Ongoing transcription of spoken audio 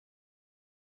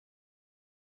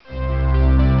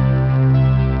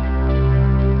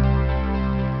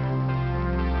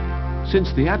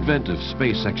Since the advent of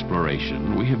space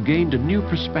exploration, we have gained a new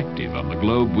perspective on the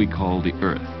globe we call the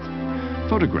Earth.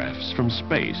 Photographs from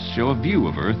space show a view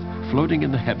of Earth floating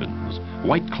in the heavens,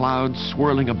 white clouds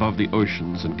swirling above the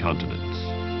oceans and continents.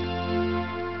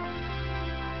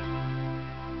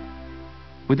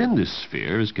 Within this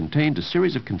sphere is contained a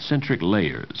series of concentric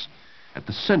layers. At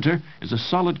the center is a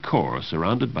solid core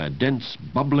surrounded by a dense,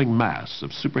 bubbling mass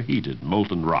of superheated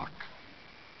molten rock.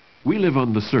 We live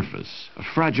on the surface, a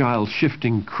fragile,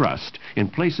 shifting crust in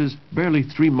places barely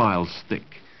 3 miles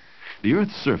thick. The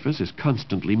Earth's surface is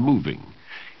constantly moving.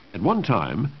 At one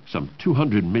time, some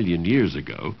 200 million years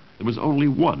ago, there was only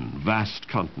one vast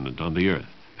continent on the Earth,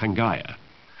 Pangaea.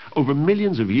 Over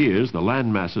millions of years, the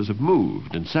land masses have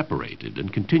moved and separated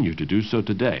and continue to do so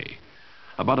today.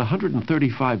 About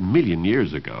 135 million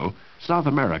years ago, South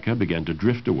America began to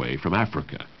drift away from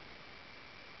Africa.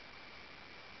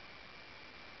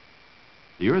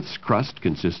 The Earth's crust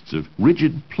consists of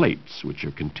rigid plates which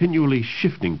are continually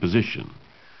shifting position.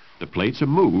 The plates are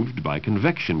moved by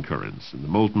convection currents in the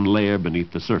molten layer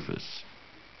beneath the surface.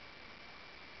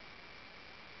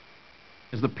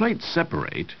 As the plates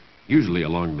separate, usually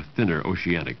along the thinner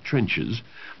oceanic trenches,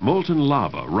 molten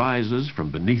lava rises from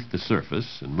beneath the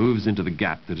surface and moves into the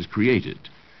gap that is created.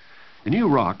 The new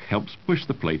rock helps push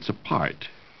the plates apart,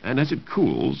 and as it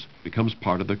cools, becomes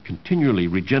part of the continually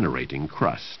regenerating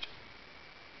crust.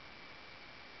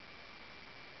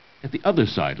 At the other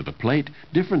side of the plate,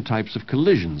 different types of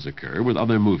collisions occur with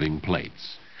other moving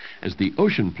plates. As the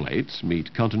ocean plates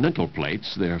meet continental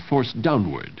plates, they are forced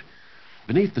downward.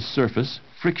 Beneath the surface,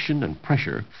 friction and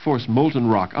pressure force molten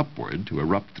rock upward to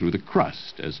erupt through the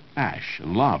crust as ash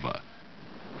and lava.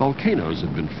 Volcanoes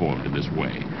have been formed in this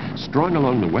way, strung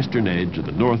along the western edge of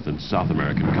the North and South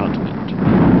American continent.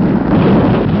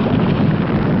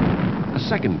 A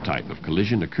second type of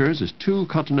collision occurs as two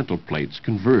continental plates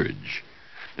converge.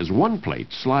 As one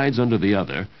plate slides under the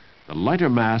other, the lighter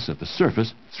mass at the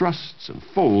surface thrusts and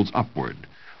folds upward,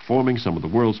 forming some of the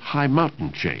world's high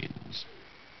mountain chains.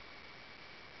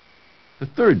 The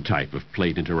third type of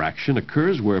plate interaction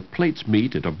occurs where plates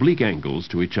meet at oblique angles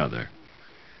to each other.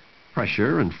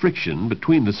 Pressure and friction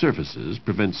between the surfaces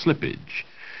prevent slippage.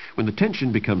 When the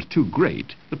tension becomes too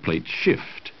great, the plates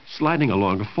shift, sliding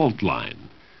along a fault line.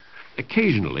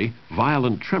 Occasionally,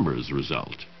 violent tremors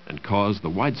result and cause the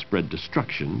widespread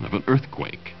destruction of an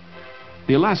earthquake.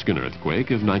 The Alaskan earthquake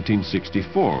of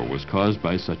 1964 was caused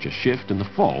by such a shift in the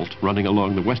fault running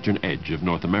along the western edge of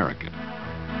North America.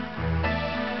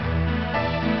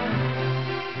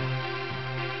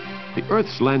 The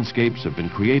Earth's landscapes have been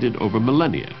created over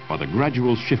millennia by the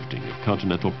gradual shifting of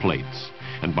continental plates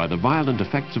and by the violent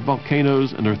effects of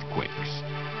volcanoes and earthquakes.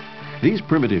 These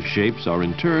primitive shapes are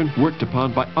in turn worked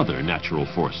upon by other natural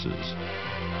forces.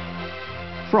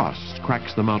 Frost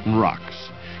cracks the mountain rocks.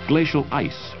 Glacial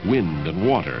ice, wind, and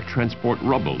water transport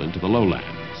rubble into the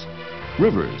lowlands.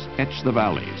 Rivers etch the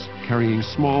valleys, carrying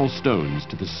small stones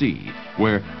to the sea,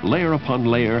 where, layer upon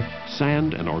layer,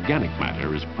 sand and organic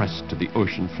matter is pressed to the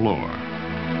ocean floor.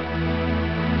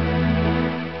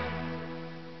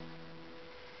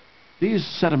 These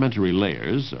sedimentary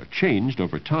layers are changed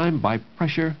over time by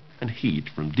pressure and heat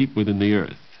from deep within the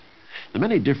Earth. The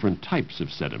many different types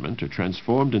of sediment are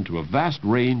transformed into a vast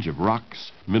range of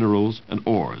rocks, minerals, and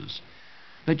ores.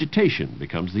 Vegetation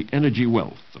becomes the energy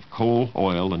wealth of coal,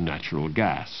 oil, and natural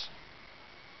gas.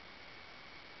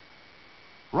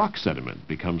 Rock sediment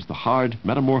becomes the hard,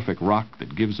 metamorphic rock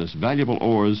that gives us valuable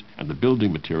ores and the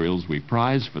building materials we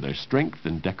prize for their strength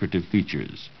and decorative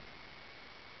features.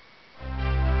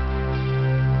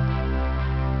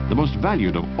 The most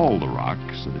valued of all the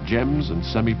rocks are the gems and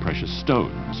semi-precious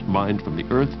stones mined from the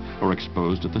earth or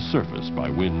exposed at the surface by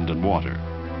wind and water.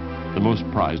 The most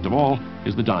prized of all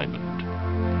is the diamond.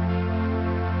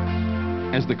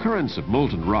 As the currents of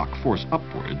molten rock force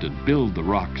upward and build the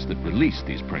rocks that release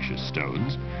these precious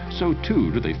stones, so too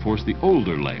do they force the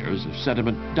older layers of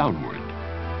sediment downward.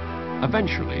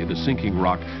 Eventually, the sinking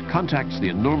rock contacts the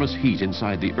enormous heat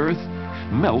inside the earth,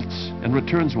 melts, and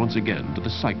returns once again to the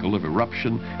cycle of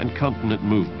eruption and continent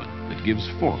movement that gives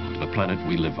form to the planet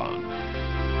we live on.